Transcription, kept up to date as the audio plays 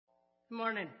Good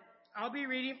morning. I'll be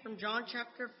reading from John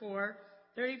chapter 4,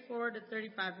 34 to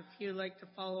 35 if you'd like to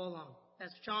follow along.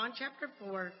 That's John chapter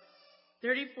 4,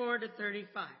 34 to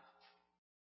 35.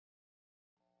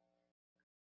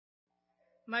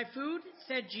 My food,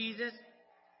 said Jesus,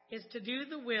 is to do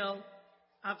the will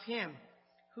of him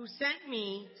who sent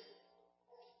me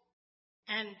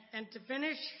and to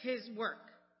finish his work.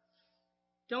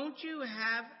 Don't you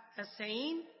have a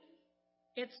saying?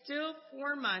 It's still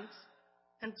 4 months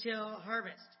until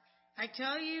harvest. I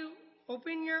tell you,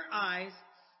 open your eyes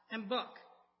and look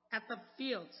at the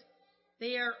fields.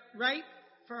 They are ripe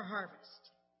for harvest.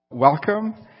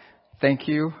 Welcome. Thank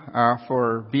you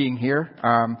for being here.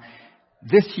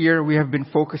 This year we have been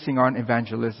focusing on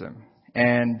evangelism.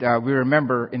 And we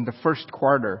remember in the first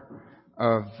quarter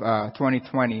of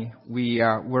 2020, we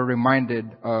were reminded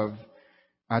of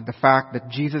the fact that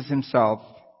Jesus himself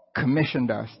commissioned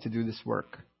us to do this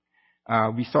work.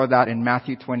 We saw that in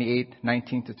Matthew 28,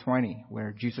 19 to 20,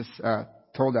 where Jesus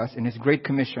told us in his Great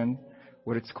Commission,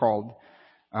 what it's called,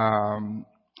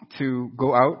 to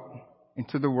go out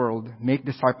into the world, make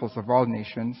disciples of all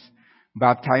nations,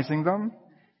 baptizing them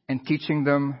and teaching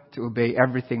them to obey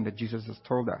everything that Jesus has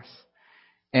told us.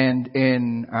 And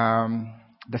in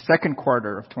the second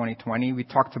quarter of 2020, we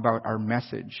talked about our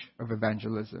message of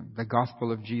evangelism, the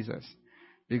gospel of Jesus,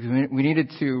 because we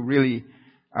needed to really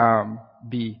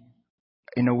be,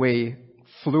 in a way,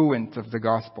 fluent of the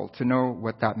gospel, to know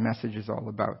what that message is all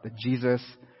about, that Jesus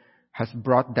has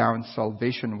brought down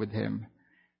salvation with him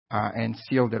and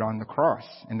sealed it on the cross.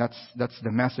 And that's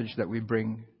the message that we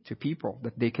bring to people,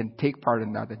 that they can take part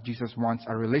in that Jesus wants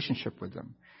a relationship with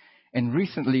them. And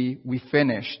recently, we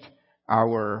finished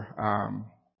our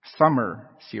summer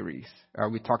series.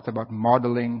 We talked about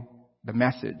modeling the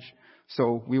message.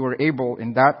 So we were able,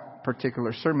 in that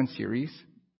particular sermon series,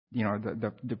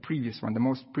 the previous one, the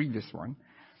most previous one,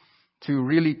 to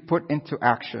really put into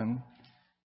action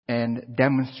and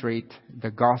demonstrate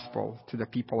the gospel to the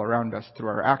people around us through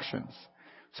our actions.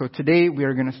 So today we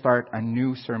are going to start a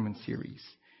new sermon series.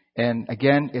 And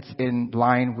again, it's in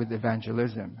line with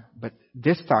evangelism. But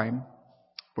this time,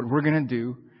 what we're going to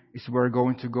do is we're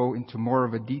going to go into more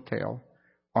of a detail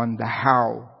on the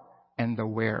how and the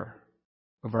where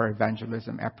of our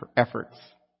evangelism efforts.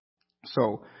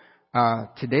 So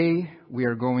today we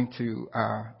are going to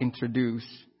introduce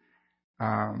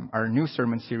our new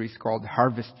sermon series called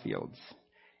Harvest Fields.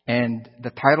 And the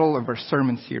title of our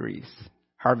sermon series,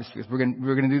 Harvest Fields, we're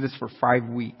going to do this for 5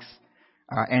 weeks,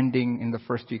 ending in the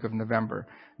first week of November.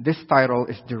 This title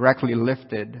is directly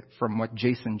lifted from what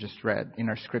Jason just read in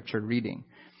our scripture reading.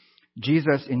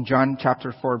 Jesus in John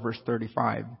chapter 4 verse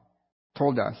 35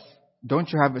 told us, don't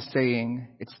you have a saying,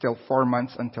 it's still 4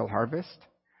 months until harvest?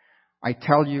 I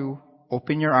tell you,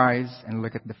 open your eyes and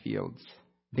look at the fields.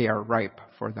 They are ripe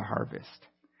for the harvest.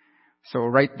 So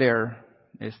right there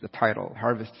is the title,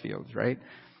 Harvest Fields, right?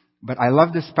 But I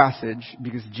love this passage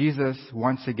because Jesus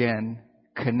once again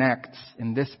connects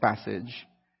in this passage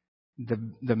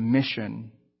the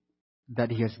mission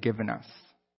that he has given us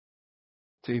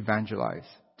to evangelize,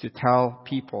 to tell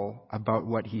people about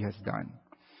what he has done.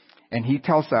 And he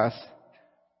tells us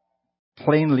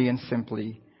plainly and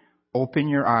simply, open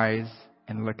your eyes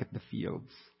and look at the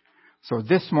fields. So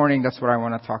this morning, that's what I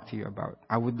want to talk to you about.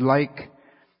 I would like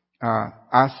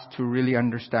us to really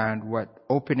understand what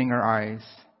opening our eyes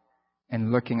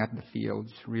and looking at the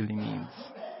fields really means.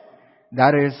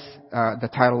 That is the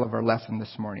title of our lesson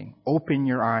this morning. Open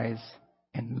your eyes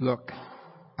and look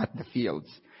at the fields.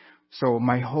 So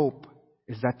my hope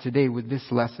is that today with this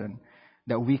lesson,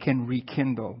 that we can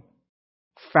rekindle,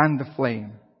 fan the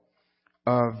flame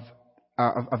of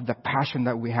the passion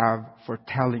that we have for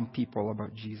telling people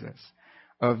about Jesus,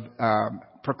 of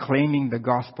proclaiming the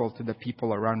gospel to the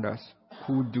people around us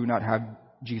who do not have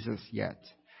Jesus yet.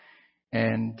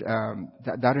 And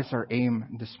that is our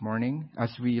aim this morning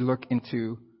as we look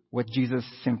into what Jesus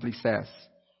simply says.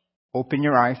 Open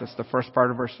your eyes, that's the first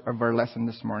part of our lesson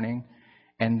this morning,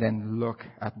 and then look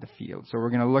at the field. So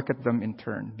we're going to look at them in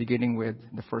turn, beginning with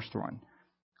the first one.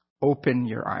 Open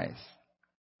your eyes.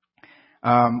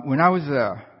 When I was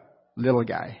a little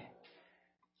guy,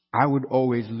 I would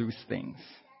always lose things.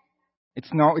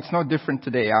 It's no different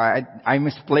today. I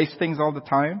misplace things all the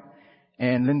time,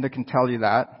 and Linda can tell you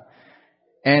that.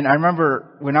 And I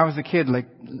remember when I was a kid,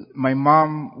 my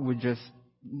mom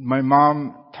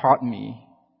taught me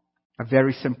a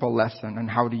very simple lesson on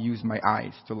how to use my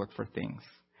eyes to look for things.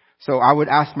 So I would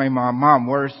ask my mom,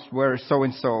 where's so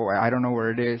and so? I don't know where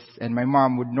it is. And my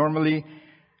mom would normally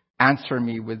answer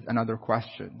me with another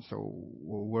question. So,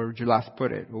 where would you last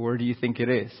put it? Where do you think it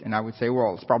is? And I would say,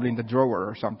 well, it's probably in the drawer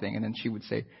or something. And then she would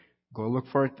say, go look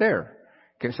for it there.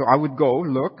 Okay, so I would go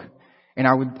look, and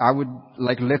I would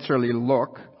like literally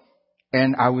look,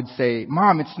 and I would say,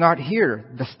 Mom, it's not here.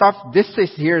 The stuff, this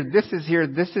is here, this is here,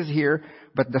 this is here,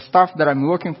 but the stuff that I'm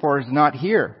looking for is not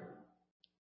here.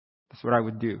 That's what I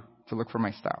would do to look for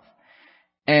my stuff.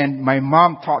 And my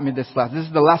mom taught me this lesson. This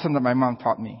is the lesson that my mom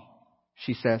taught me.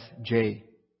 She says, Jay,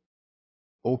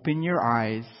 open your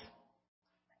eyes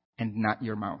and not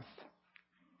your mouth.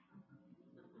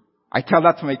 I tell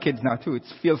that to my kids now too. It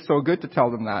feels so good to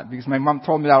tell them that because my mom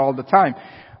told me that all the time.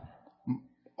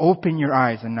 Open your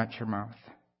eyes and not your mouth.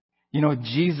 You know,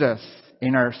 Jesus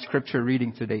in our scripture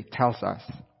reading today tells us,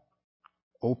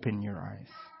 open your eyes.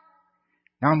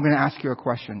 Now I'm going to ask you a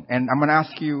question, and I'm going to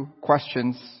ask you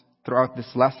questions throughout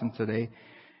this lesson today,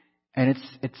 and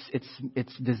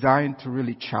it's designed to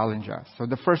really challenge us. So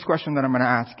the first question that I'm going to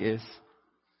ask is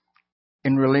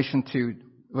in relation to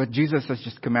what Jesus has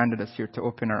just commanded us here to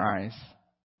open our eyes.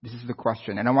 This is the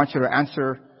question, and I want you to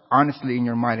answer honestly in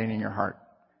your mind and in your heart.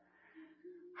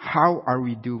 How are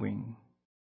we doing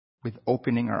with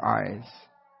opening our eyes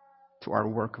to our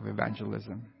work of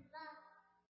evangelism?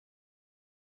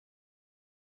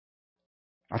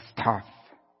 That's tough.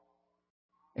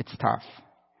 It's tough.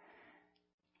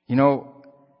 You know,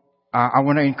 I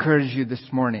want to encourage you this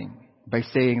morning by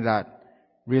saying that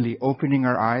really opening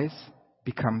our eyes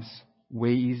becomes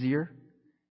way easier.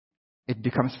 It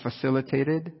becomes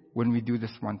facilitated when we do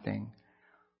this one thing.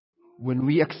 When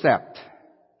we accept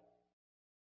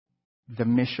the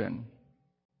mission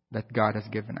that God has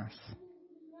given us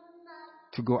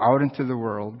to go out into the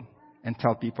world and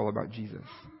tell people about Jesus.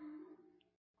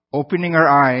 Opening our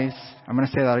eyes, I'm going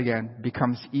to say that again,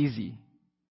 becomes easy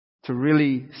to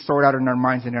really sort out in our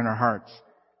minds and in our hearts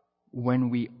when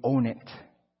we own it.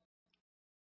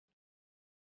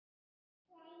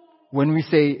 When we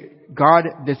say, God,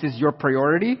 this is your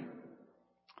priority,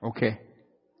 okay,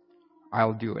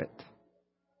 I'll do it.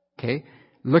 Okay?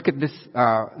 Look at this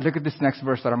next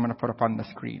verse that I'm going to put up on the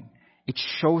screen. It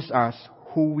shows us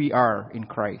who we are in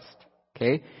Christ.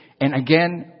 Okay? And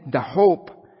again, the hope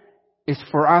is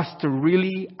for us to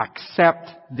really accept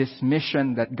this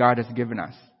mission that God has given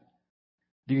us.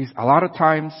 Because a lot of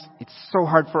times, it's so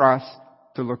hard for us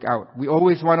to look out. We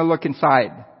always want to look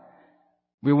inside.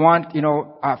 We want,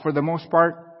 for the most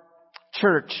part,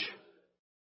 church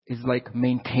is like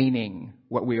maintaining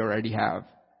what we already have.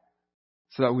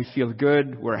 So that we feel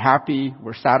good, we're happy,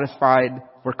 we're satisfied,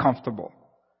 we're comfortable.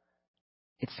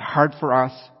 It's hard for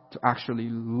us to actually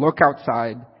look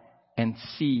outside and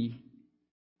see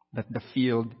that the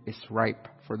field is ripe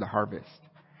for the harvest.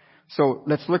 So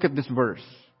let's look at this verse.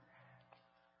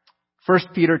 1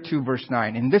 Peter 2 verse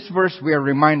 9. In this verse we are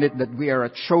reminded that we are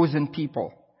a chosen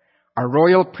people, a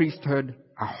royal priesthood,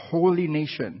 a holy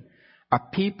nation, a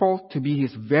people to be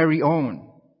His very own.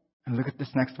 And look at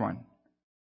this next one.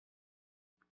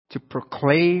 To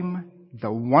proclaim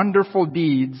the wonderful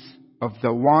deeds of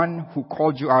the one who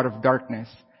called you out of darkness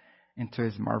into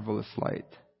His marvelous light.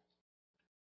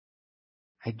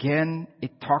 Again,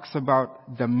 it talks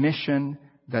about the mission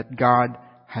that God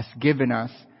has given us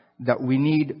that we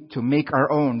need to make our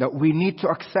own, that we need to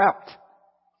accept.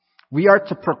 We are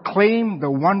to proclaim the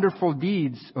wonderful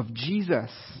deeds of Jesus.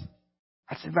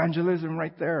 That's evangelism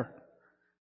right there.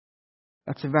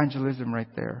 That's evangelism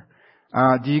right there.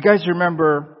 Do you guys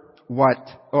remember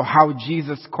how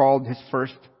Jesus called His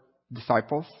first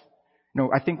disciples? No,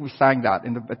 I think we sang that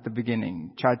at the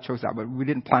beginning. Chad chose that, but we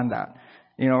didn't plan that.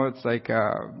 It's like,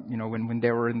 when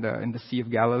they were in the Sea of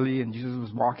Galilee and Jesus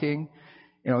was walking,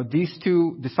 these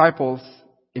two disciples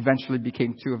eventually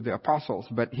became two of the apostles.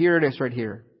 But here it is right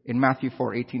here in Matthew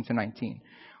 4:18-19.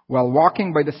 While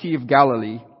walking by the Sea of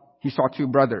Galilee, He saw two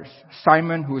brothers,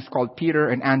 Simon, who is called Peter,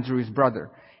 and Andrew, his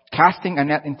brother, casting a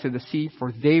net into the sea,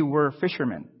 for they were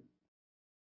fishermen.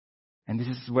 And this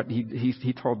is what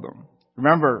he told them.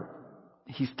 Remember,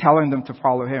 He's telling them to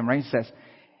follow Him, right?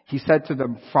 He said to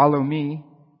them, follow me,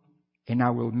 and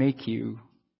I will make you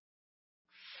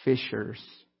fishers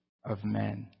of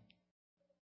men.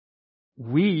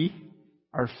 We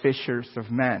are fishers of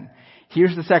men.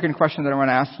 Here's the second question that I want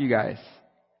to ask you guys.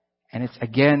 And it's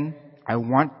again, I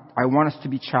want us to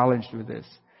be challenged with this.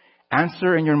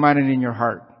 Answer in your mind and in your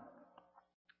heart.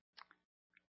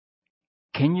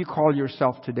 Can you call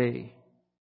yourself today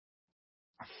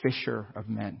a fisher of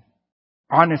men?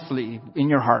 Honestly, in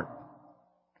your heart.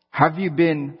 Have you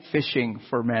been fishing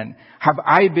for men? Have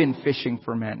I been fishing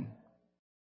for men?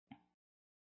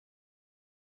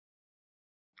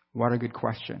 What a good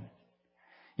question.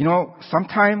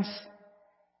 Sometimes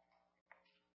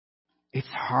it's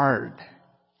hard.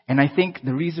 And I think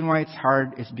the reason why it's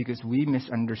hard is because we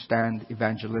misunderstand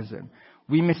evangelism.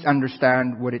 we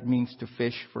misunderstand what it means to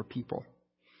fish for people.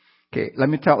 Okay, let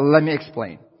me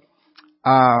explain.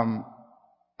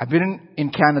 I've been in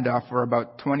Canada for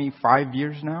about 25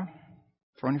 years now,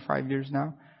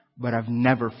 but I've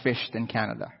never fished in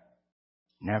Canada.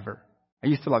 Never. I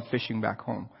used to love fishing back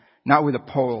home. Not with a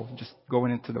pole, just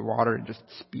going into the water and just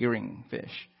spearing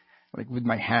fish. Like with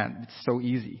my hand. It's so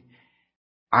easy.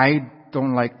 I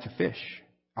don't like to fish.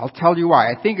 I'll tell you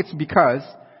why. I think it's because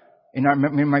in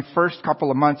my first couple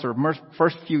of months or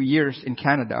first few years in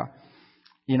Canada,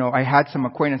 I had some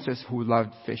acquaintances who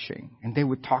loved fishing. And they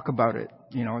would talk about it.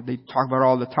 They talk about it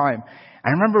all the time.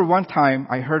 I remember one time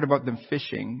I heard about them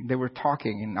fishing. They were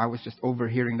talking and I was just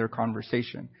overhearing their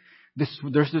conversation.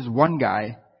 There's this one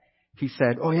guy, he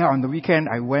said, oh yeah,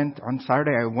 on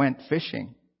Saturday I went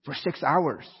fishing for 6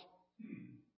 hours.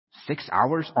 6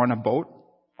 hours on a boat,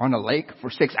 on a lake for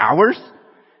 6 hours?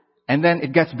 And then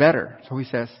it gets better. So he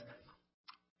says,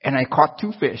 and I caught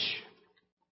 2 fish.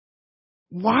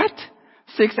 What?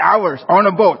 6 hours on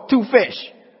a boat, 2 fish.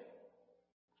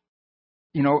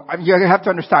 You have to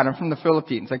understand, I'm from the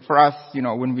Philippines. Like for us,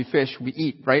 when we fish, we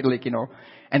eat, right?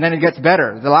 And then it gets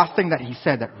better. The last thing that he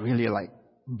said that really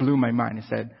blew my mind, he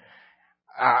said,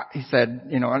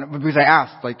 because I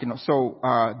asked, did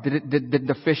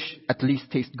the fish at least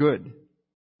taste good?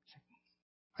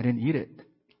 I didn't eat it.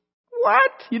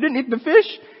 What? You didn't eat the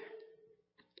fish?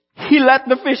 He let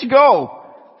the fish go.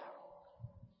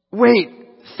 Wait,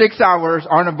 6 hours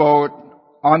on a boat,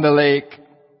 on the lake,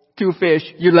 2 fish,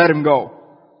 you let him go.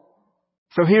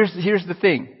 So here's the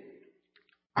thing.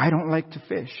 I don't like to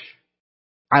fish.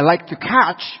 I like to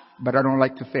catch, but I don't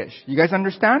like to fish. You guys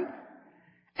understand?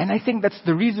 And I think that's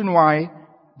the reason why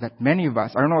that many of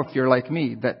us, I don't know if you're like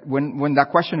me, that when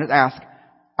that question is asked,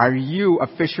 are you a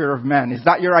fisher of men? Is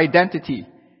that your identity?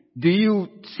 Do you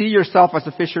see yourself as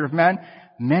a fisher of men?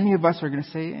 Many of us are going to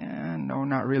say, no,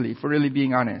 not really, if we're really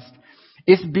being honest.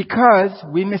 It's because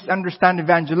we misunderstand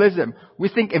evangelism. We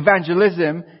think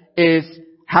evangelism is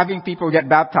having people get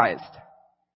baptized.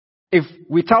 If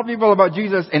we tell people about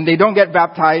Jesus and they don't get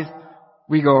baptized,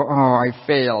 we go, oh, I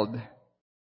failed.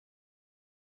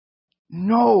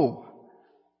 No.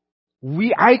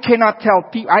 I cannot tell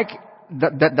people,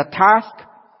 the task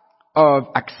of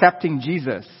accepting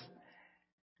Jesus,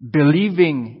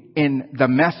 believing in the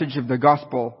message of the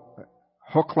gospel,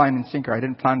 hook, line, and sinker. I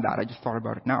didn't plan that. I just thought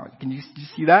about it now. Can you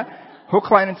see that? Hook,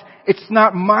 line, and it's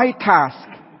not my task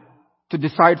to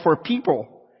decide for people.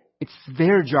 It's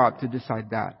their job to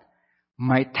decide that.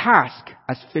 My task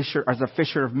as a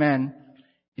fisher of men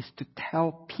is to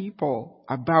tell people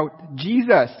about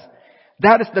Jesus.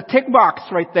 That is the tick box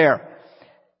right there.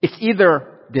 It's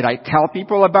either, did I tell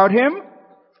people about Him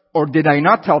or did I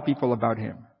not tell people about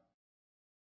Him?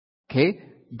 Okay?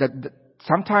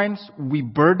 Sometimes we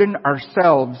burden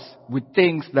ourselves with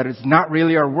things that is not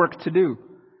really our work to do.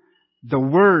 The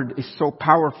Word is so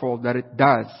powerful that it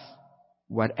does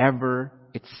whatever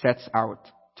it sets out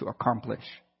to accomplish.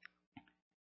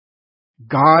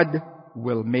 God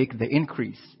will make the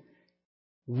increase.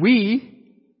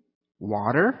 We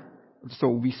water, so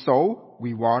we sow,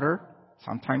 we water,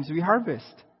 sometimes we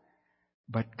harvest.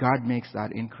 But God makes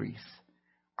that increase.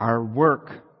 Our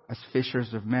work as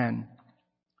fishers of men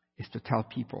is to tell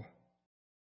people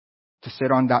to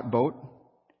sit on that boat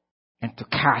and to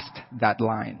cast that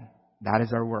line. That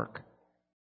is our work.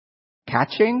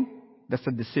 Catching, that's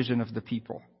a decision of the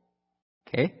people.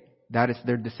 Okay? That is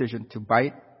their decision to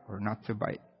bite or not to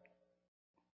bite.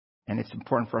 And it's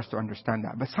important for us to understand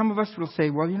that. But some of us will say,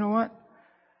 well, you know what?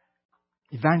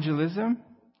 Evangelism,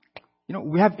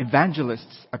 we have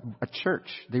evangelists at church.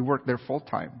 They work there full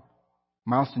time.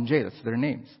 Miles and Jay, that's their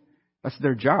names. That's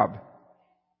their job.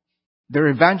 They're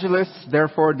evangelists,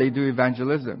 therefore they do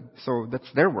evangelism. So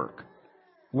that's their work.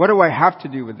 What do I have to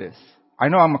do with this? I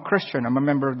know I'm a Christian, I'm a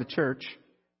member of the church.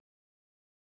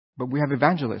 But we have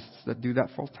evangelists that do that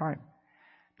full time.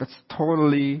 That's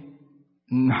totally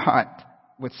not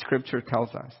what Scripture tells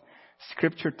us.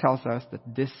 Scripture tells us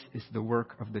that this is the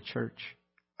work of the church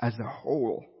as a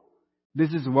whole.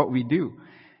 This is what we do.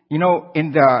 In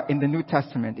the New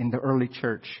Testament, in the early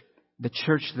church, the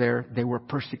church there, they were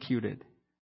persecuted.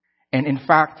 And in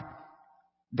fact,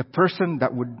 the person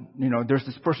that would, there's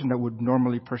this person that would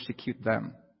normally persecute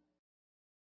them.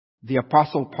 The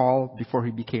Apostle Paul, before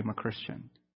he became a Christian,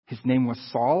 his name was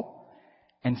Saul.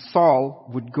 And Saul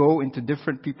would go into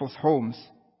different people's homes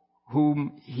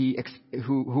whom he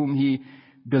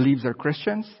believes are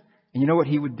Christians. And you know what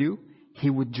he would do? He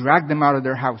would drag them out of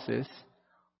their houses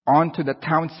onto the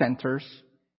town centers,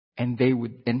 and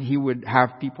he would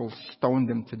have people stone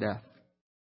them to death.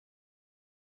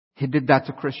 He did that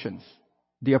to Christians.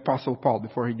 the Apostle Paul,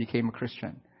 before he became a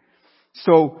Christian.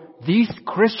 So these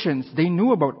Christians, they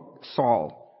knew about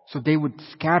Saul. So they would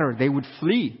scatter, they would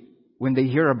flee when they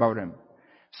hear about him.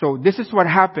 So this is what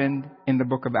happened in the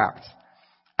book of Acts.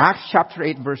 Acts chapter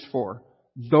 8 verse 4.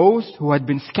 Those who had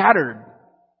been scattered,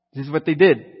 this is what they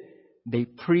did. They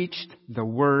preached the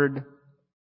word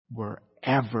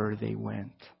wherever they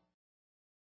went.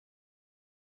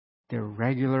 They're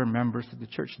regular members of the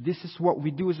church. This is what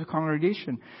we do as a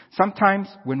congregation. Sometimes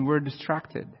when we're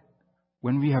distracted,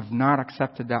 when we have not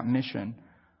accepted that mission,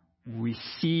 we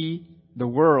see the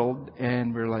world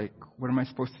and we're like, what am I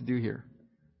supposed to do here?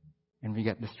 And we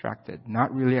get distracted,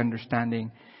 not really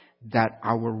understanding that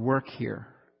our work here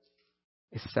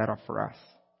is set up for us.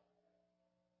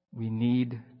 We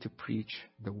need to preach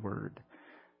the word.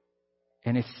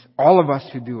 And it's all of us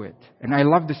who do it. And I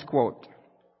love this quote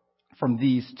from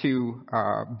these two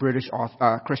British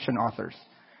Christian authors,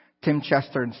 Tim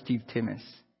Chester and Steve Timmis,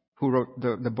 who wrote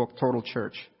the book Total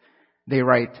Church. They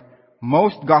write,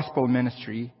 most gospel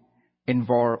ministry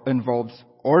involves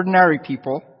ordinary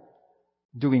people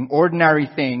doing ordinary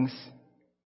things.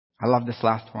 I love this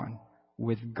last one,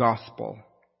 with gospel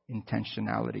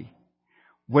intentionality.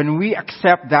 When we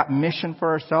accept that mission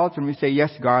for ourselves, when we say,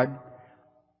 yes, God,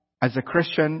 as a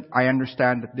Christian, I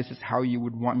understand that this is how you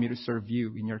would want me to serve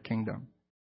you in your kingdom.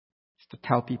 It's to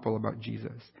tell people about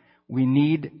Jesus. We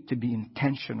need to be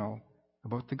intentional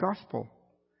about the gospel.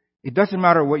 It doesn't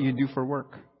matter what you do for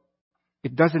work.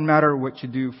 It doesn't matter what you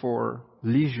do for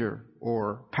leisure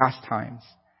or pastimes.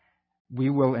 We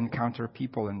will encounter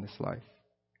people in this life.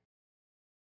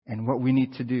 And what we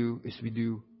need to do is we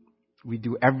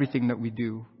do everything that we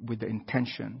do with the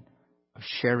intention of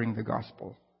sharing the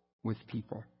gospel with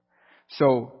people.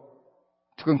 So,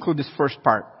 to conclude this first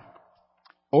part,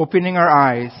 opening our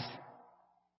eyes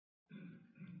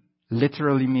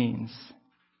literally means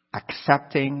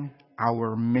accepting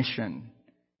our mission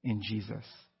in Jesus.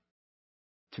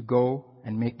 To go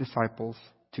and make disciples,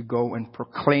 to go and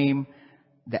proclaim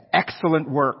the excellent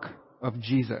work of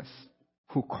Jesus,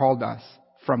 who called us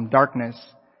from darkness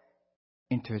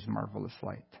into His marvelous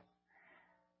light.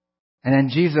 And then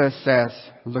Jesus says,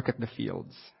 look at the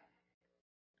fields.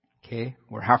 Okay,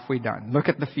 we're halfway done. Look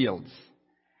at the fields.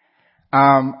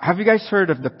 Have you guys heard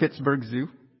of the Pittsburgh Zoo?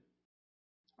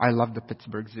 I love the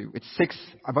Pittsburgh Zoo. It's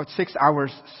about 6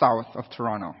 hours south of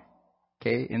Toronto.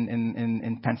 Okay,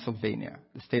 in Pennsylvania,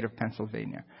 the state of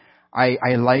Pennsylvania. I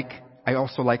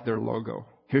also like their logo.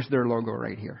 Here's their logo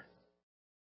right here.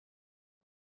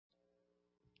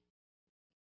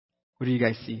 What do you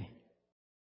guys see?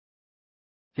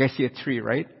 You guys see a tree,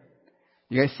 right?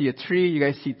 You guys see a tree, you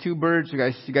guys see two birds, you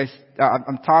guys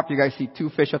on top, you guys see two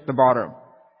fish at the bottom.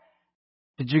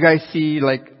 Did you guys see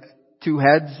like two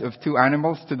heads of two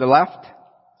animals to the left?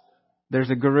 There's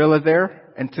a gorilla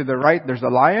there, and to the right there's a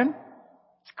lion.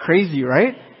 It's crazy,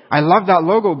 right? I love that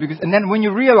logo and then when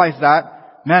you realize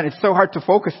that, man, it's so hard to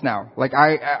focus now. Like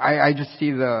I just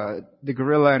see the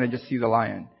gorilla and I just see the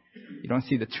lion. You don't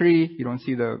see the tree, you don't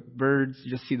see the birds,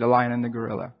 you just see the lion and the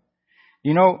gorilla.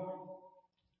 You know,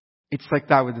 it's like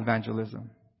that with evangelism.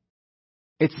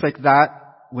 It's like that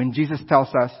when Jesus tells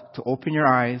us to open your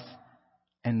eyes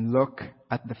and look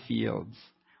at the fields.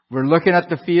 We're looking at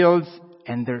the fields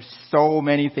and there's so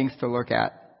many things to look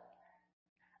at.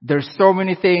 There's so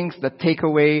many things that take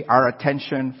away our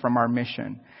attention from our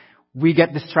mission. We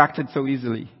get distracted so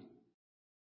easily.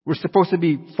 We're supposed to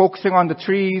be focusing on the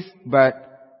trees, but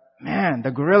man,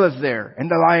 the gorilla's there and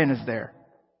the lion is there.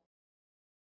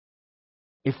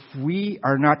 If we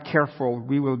are not careful,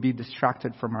 we will be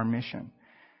distracted from our mission.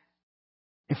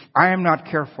 If I am not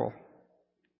careful,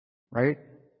 right?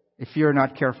 If you're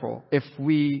not careful, if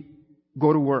we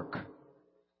go to work,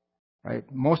 right?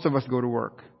 Most of us go to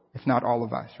work, if not all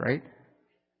of us, right?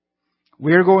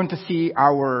 We're going to see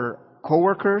our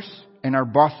coworkers and our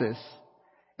bosses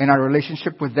and our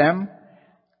relationship with them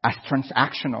as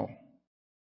transactional,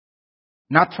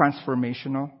 not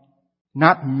transformational,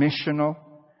 not missional,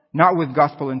 not with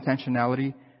gospel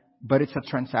intentionality, but it's a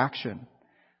transaction.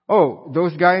 Oh,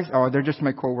 those guys, they're just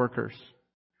my coworkers.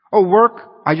 Oh, work,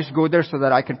 I just go there so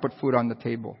that I can put food on the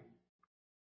table.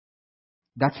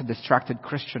 That's a distracted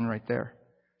Christian right there.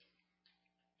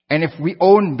 And if we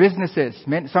own businesses,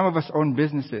 some of us own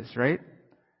businesses, right?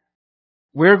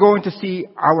 We're going to see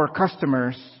our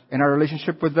customers and our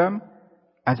relationship with them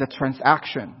as a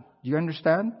transaction. Do you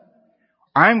understand?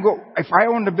 If I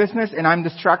own the business and I'm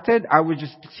distracted, I would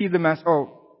just see them as,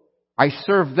 I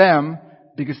serve them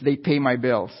because they pay my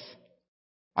bills.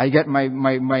 I get my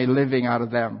living out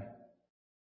of them.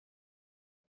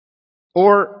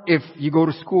 Or if you go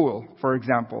to school, for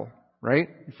example, right?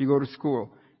 If you go to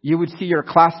school, You would see your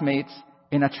classmates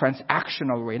in a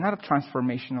transactional way, not a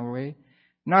transformational way,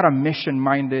 not a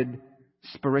mission-minded,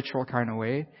 spiritual kind of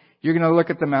way. You're going to look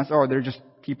at them as, oh, they're just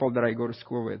people that I go to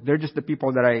school with. They're just the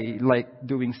people that I like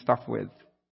doing stuff with.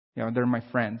 You know, they're my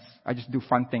friends. I just do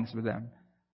fun things with them.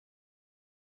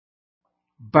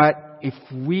 But if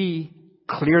we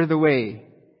clear the way,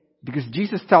 because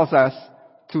Jesus tells us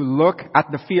to look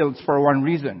at the fields for one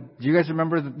reason. Do you guys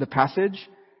remember the passage?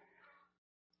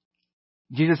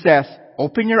 Jesus says,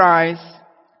 open your eyes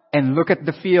and look at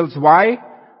the fields. Why?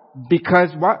 Because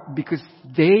what? Because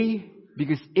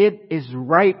it is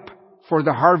ripe for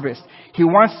the harvest. He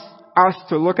wants us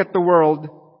to look at the world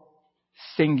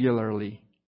singularly.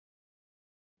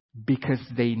 Because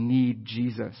they need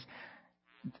Jesus.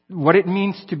 What it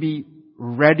means to be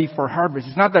ready for harvest.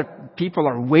 It's not that people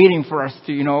are waiting for us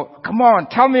to, come on,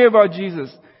 tell me about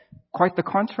Jesus. Quite the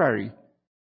contrary.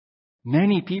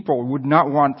 Many people would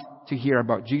not want to hear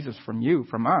about Jesus from you,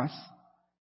 from us.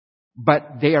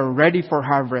 But they are ready for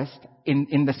harvest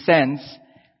in the sense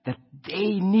that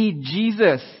they need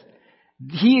Jesus.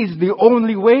 He is the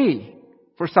only way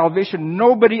for salvation.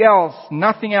 Nobody else,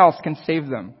 nothing else can save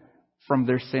them from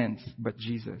their sins but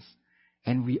Jesus.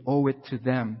 And we owe it to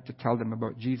them to tell them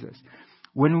about Jesus.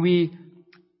 When we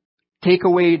take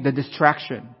away the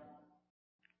distraction,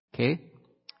 okay,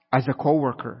 as a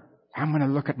coworker, I'm going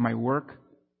to look at my work.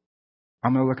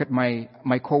 I'm going to look at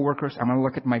my coworkers. I'm going to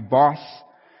look at my boss.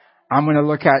 I'm going to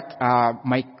look at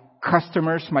my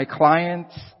customers, my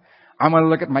clients. I'm going to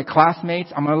look at my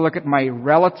classmates. I'm going to look at my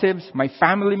relatives, my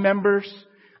family members.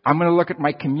 I'm going to look at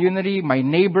my community, my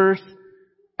neighbors,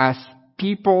 as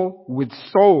people with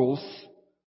souls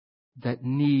that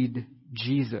need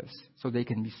Jesus so they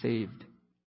can be saved.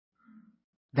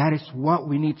 That is what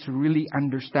we need to really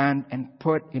understand and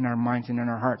put in our minds and in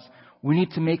our hearts. We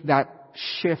need to make that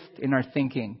shift in our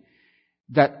thinking.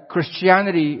 That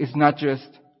Christianity is not just,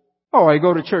 oh, I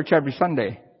go to church every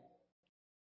Sunday.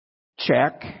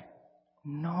 Check.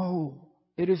 No.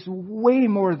 It is way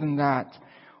more than that.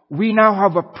 We now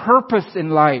have a purpose in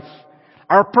life.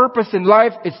 Our purpose in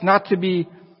life is not to be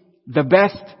the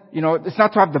best, it's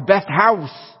not to have the best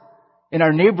house in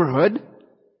our neighborhood.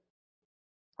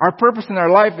 Our purpose in our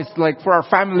life is like for our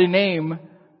family name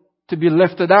to be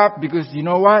lifted up because you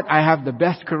know what? I have the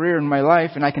best career in my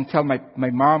life and I can tell my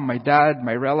mom, my dad,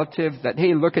 my relatives that,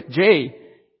 hey, look at Jay.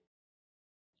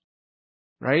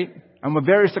 Right? I'm a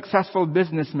very successful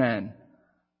businessman.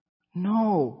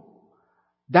 No.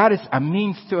 That is a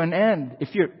means to an end.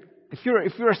 If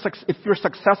you're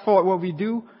successful at what we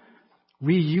do,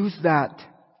 we use that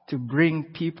to bring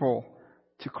people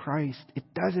to Christ.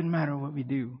 It doesn't matter what we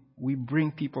do. We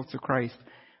bring people to Christ.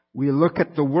 We look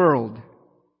at the world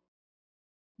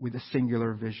with a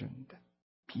singular vision.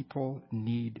 People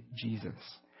need Jesus.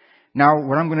 Now,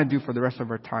 what I'm going to do for the rest of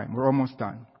our time, we're almost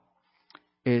done,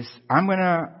 is I'm going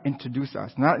to introduce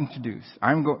us. Not introduce.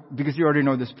 Because you already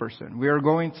know this person. We are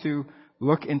going to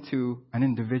look into an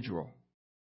individual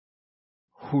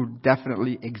who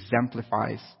definitely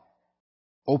exemplifies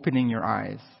opening your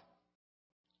eyes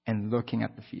and looking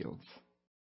at the fields.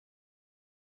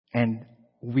 And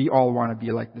we all want to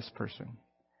be like this person.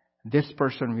 This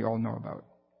person we all know about.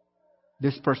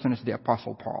 This person is the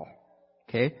Apostle Paul.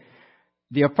 Okay?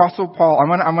 The Apostle Paul,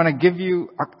 I'm going to give you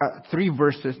 3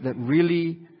 verses that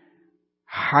really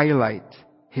highlight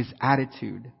his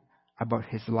attitude about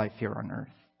his life here on earth.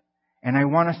 And I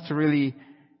want us to really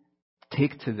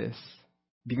take to this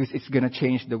because it's going to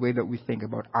change the way that we think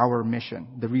about our mission,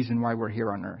 the reason why we're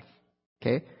here on earth.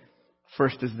 Okay?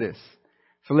 First is this.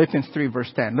 Philippians 3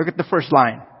 verse 10. Look at the first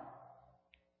line.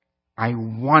 I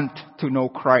want to know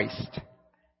Christ.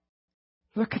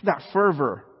 Look at that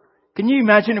fervor. Can you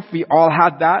imagine if we all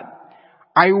had that?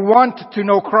 I want to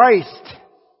know Christ.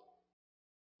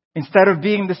 Instead of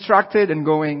being distracted and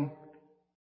going,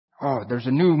 oh, there's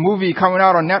a new movie coming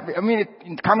out on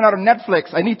coming out on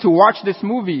Netflix. I need to watch this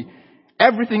movie.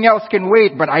 Everything else can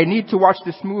wait, but I need to watch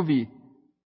this movie.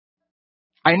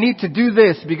 I need to do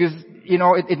this because,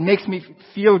 it makes me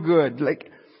feel good.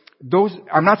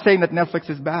 I'm not saying that Netflix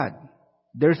is bad.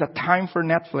 There's a time for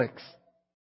Netflix.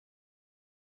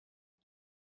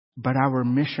 But our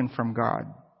mission from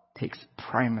God takes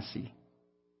primacy.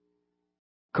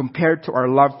 Compared to our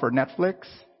love for Netflix,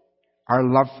 our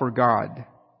love for God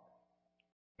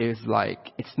is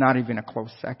it's not even a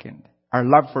close second. Our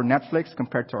love for Netflix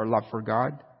compared to our love for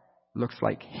God looks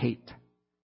like hate.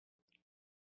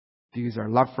 Because our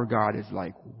love for God is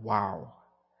wow,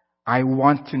 I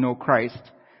want to know Christ.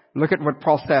 Look at what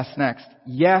Paul says next.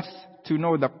 Yes, to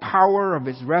know the power of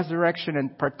His resurrection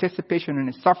and participation in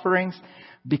His sufferings,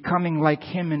 becoming like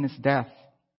Him in His death.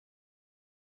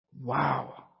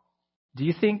 Wow. Do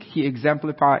you think he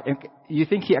you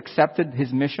think he accepted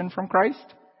his mission from Christ?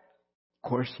 Of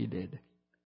course he did.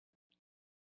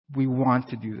 We want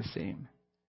to do the same.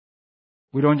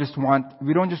 We don't just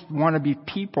want to be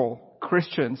people,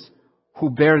 Christians, who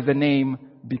bear the name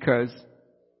because,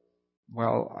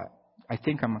 well, I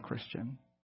think I'm a Christian,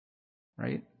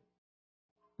 right?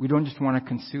 We don't just want to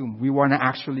consume. We want to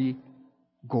actually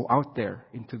go out there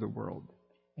into the world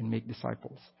and make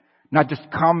disciples. Not just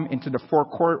come into the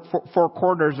four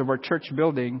corners of our church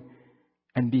building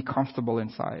and be comfortable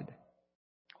inside.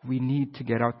 We need to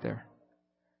get out there,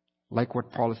 like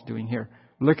what Paul is doing here.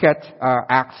 Look at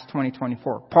Acts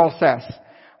 20:24. Paul says,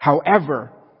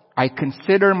 "However, I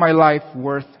consider my life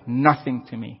worth nothing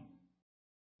to me."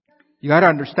 You got to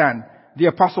understand, the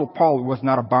Apostle Paul was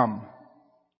not a bum.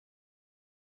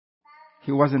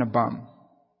 He wasn't a bum.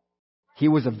 He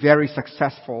was a very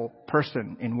successful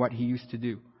person in what he used to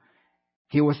do.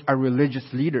 He was a religious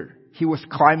leader. He was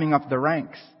climbing up the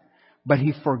ranks. But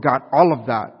he forgot all of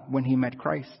that when he met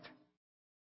Christ.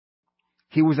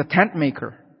 He was a tent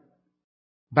maker.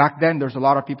 Back then, there's a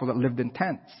lot of people that lived in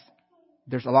tents.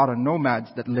 There's a lot of nomads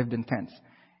that lived in tents.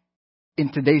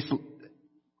 In today's,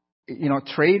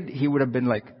 trade, he would have been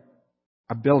like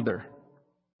a builder.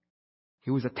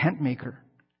 He was a tent maker.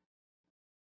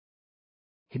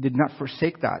 He did not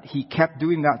forsake that. He kept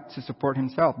doing that to support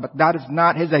himself. But that is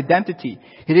not his identity.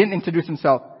 He didn't introduce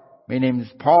himself. My name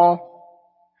is Paul,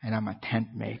 and I'm a tent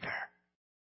maker.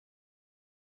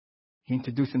 He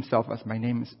introduced himself as, my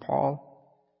name is Paul,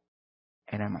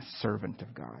 and I'm a servant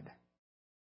of God.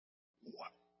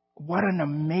 What an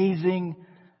amazing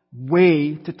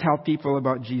way to tell people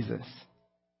about Jesus.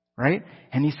 Right?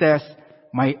 And he says,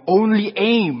 my only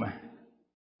aim.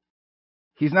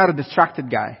 He's not a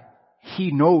distracted guy.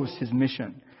 He knows his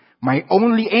mission. My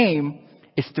only aim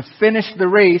is to finish the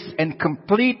race and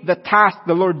complete the task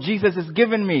the Lord Jesus has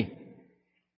given me.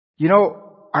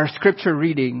 Our scripture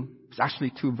reading is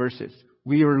actually 2 verses.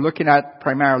 We were looking at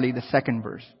primarily the second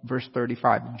verse, verse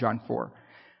 35 of John 4.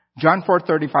 John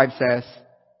 4:35 says,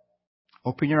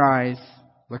 open your eyes,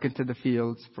 look into the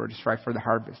fields, for it is ripe for the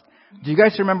harvest. Do you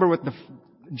guys remember what the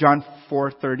John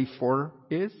 4:34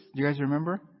 is? Do you guys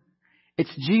remember?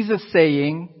 It's Jesus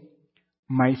saying,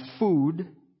 my food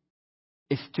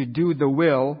is to do the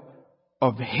will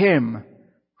of Him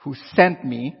who sent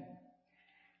me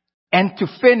and to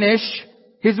finish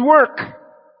His work.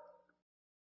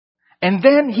 And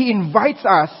then He invites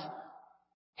us,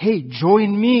 hey,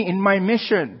 join me in my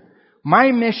mission.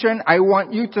 My mission, I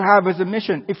want you to have as a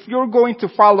mission. If you're going to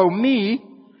follow me,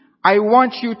 I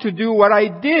want you to do what I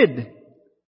did.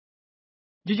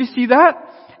 Did you see that?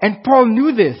 And Paul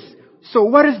knew this. So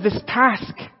what is this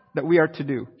task that we are to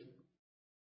do?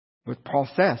 What Paul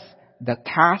says, the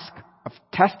task of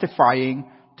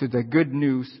testifying to the good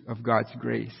news of God's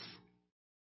grace.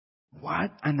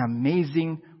 What an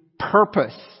amazing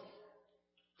purpose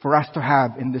for us to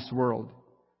have in this world.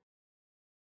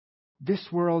 This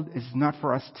world is not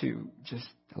for us to just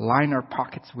line our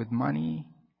pockets with money,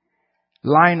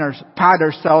 pad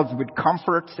ourselves with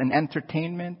comforts and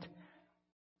entertainment.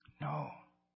 No.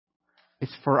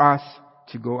 It's for us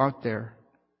to go out there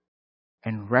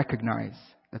and recognize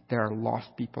that there are lost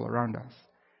people around us.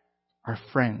 Our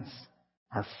friends,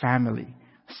 our family.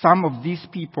 Some of these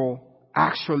people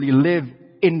actually live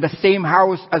in the same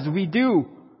house as we do.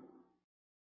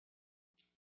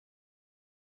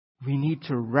 We need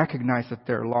to recognize that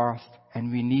they're lost,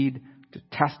 and we need to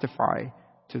testify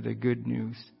to the good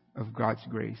news of God's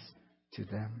grace to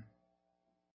them.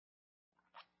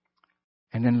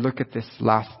 And then look at this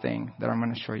last thing that I'm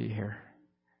going to show you here.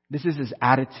 This is his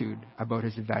attitude about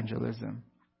his evangelism.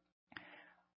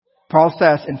 Paul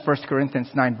says in 1 Corinthians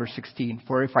 9 verse 16,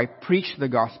 for if I preach the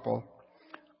gospel,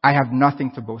 I have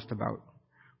nothing to boast about,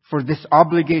 for this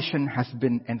obligation has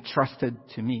been entrusted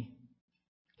to me.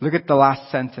 Look at the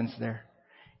last sentence there.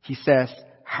 He says,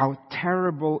 how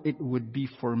terrible it would be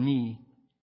for me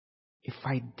if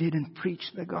I didn't preach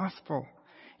the gospel.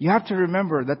 You have to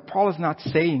remember that Paul is not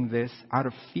saying this out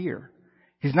of fear.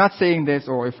 He's not saying this,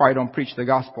 if I don't preach the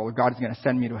gospel, God is going to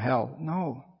send me to hell.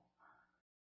 No.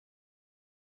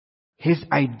 His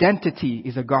identity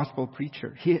is a gospel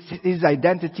preacher. His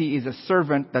identity is a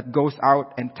servant that goes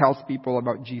out and tells people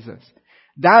about Jesus.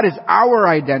 That is our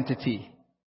identity.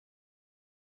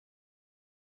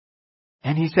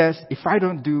 And he says, if I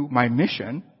don't do my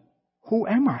mission, who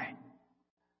am I?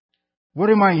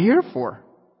 What am I here for?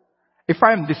 If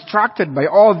I'm distracted by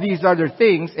all these other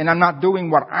things and I'm not doing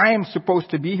what I am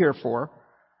supposed to be here for,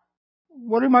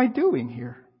 what am I doing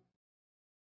here?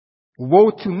 Woe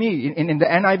to me. In the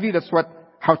NIV, that's what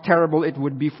how terrible it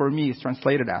would be for me is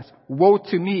translated as, woe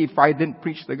to me if I didn't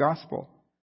preach the gospel.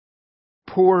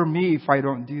 Poor me if I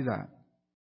don't do that.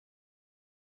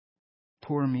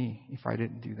 Poor me if I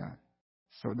didn't do that.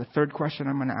 So the third question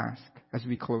I'm going to ask as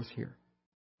we close here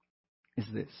is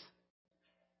this.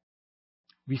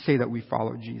 We say that we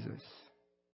follow Jesus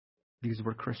because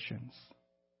we're Christians.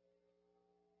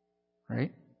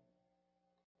 Right?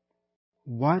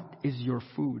 What is your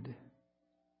food?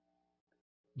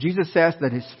 Jesus says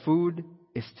that his food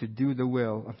is to do the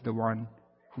will of the one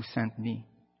who sent me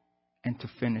and to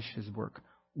finish his work.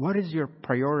 What is your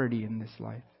priority in this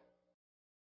life?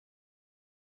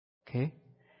 Okay?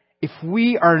 If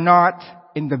we are not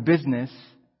in the business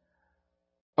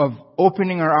of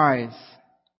opening our eyes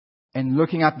and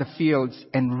looking at the fields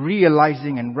and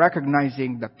realizing and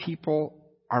recognizing the people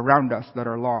around us that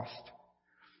are lost,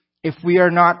 if we are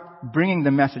not bringing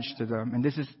the message to them, and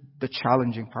this is the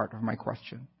challenging part of my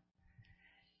question,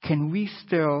 can we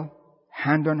still,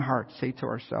 hand on heart, say to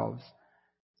ourselves,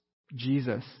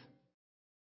 Jesus,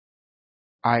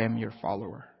 I am your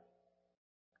follower?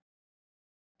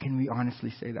 Can we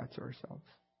honestly say that to ourselves?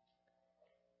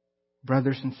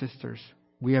 Brothers and sisters,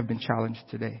 we have been challenged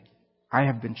today. I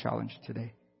have been challenged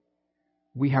today.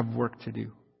 We have work to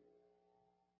do.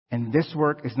 And this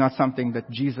work is not something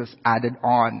that Jesus added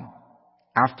on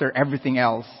after everything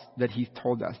else that he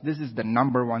told us. This is the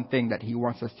number one thing that he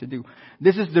wants us to do.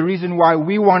 This is the reason why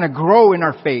we want to grow in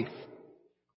our faith.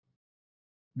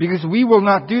 Because we will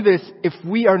not do this if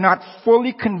we are not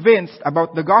fully convinced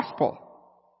about the gospel.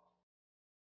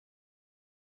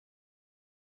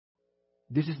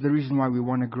 This is the reason why we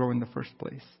want to grow in the first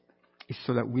place. Is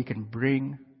so that we can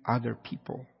bring other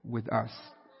people with us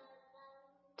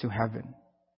to heaven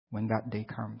when that day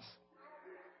comes.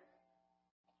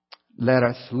 Let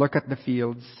us look at the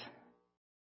fields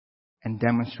and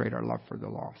demonstrate our love for the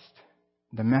lost.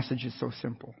 The message is so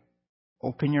simple.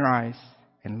 Open your eyes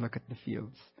and look at the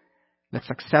fields. Let's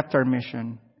accept our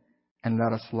mission and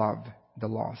let us love the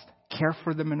lost. Care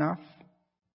for them enough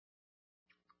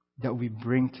that we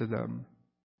bring to them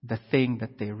the thing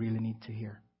that they really need to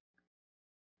hear.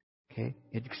 Okay?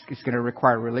 It's going to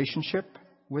require relationship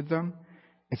with them.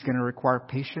 It's going to require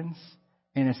patience.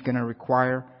 And it's going to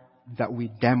require that we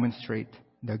demonstrate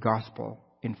the gospel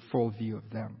in full view of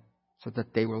them so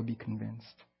that they will be convinced.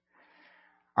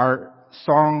 Our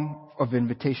song of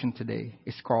invitation today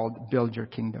is called Build Your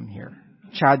Kingdom Here.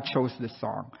 Chad chose this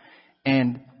song.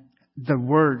 And the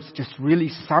words just really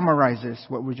summarizes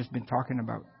what we've just been talking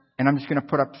about. And I'm just going to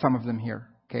put up some of them here.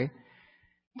 Okay?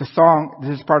 The song,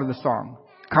 this is part of the song.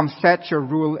 Come set your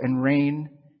rule and reign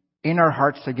in our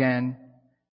hearts again.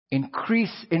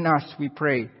 Increase in us, we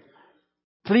pray.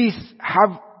 Please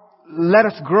let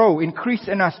us grow. Increase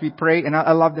in us, we pray. And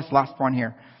I love this last one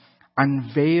here.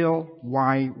 Unveil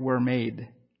why we're made.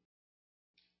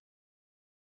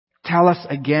 Tell us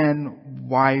again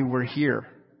why we're here.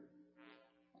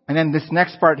 And then this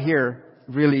next part here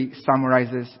really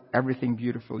summarizes everything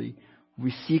beautifully.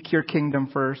 We seek your kingdom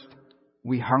first.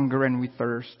 We hunger and we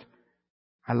thirst.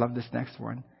 I love this next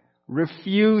one.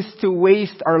 Refuse to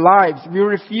waste our lives. We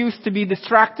refuse to be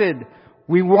distracted.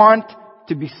 We want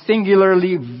to be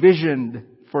singularly visioned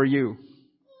for you,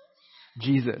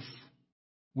 Jesus.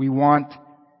 We want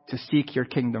to seek your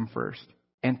kingdom first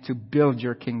and to build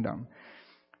your kingdom.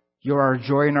 You're our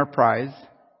joy and our prize.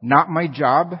 Not my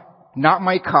job, not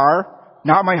my car,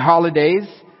 not my holidays,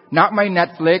 not my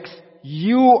Netflix.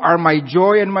 You are my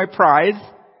joy and my prize.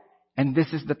 And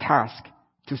this is the task,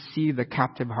 to see the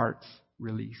captive hearts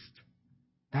released.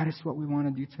 That is what we want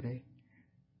to do today.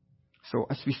 So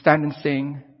as we stand and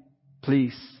sing,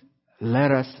 please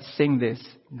let us sing this,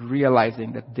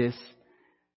 realizing that this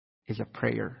is a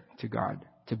prayer to God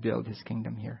to build his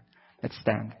kingdom here. Let's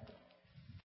stand.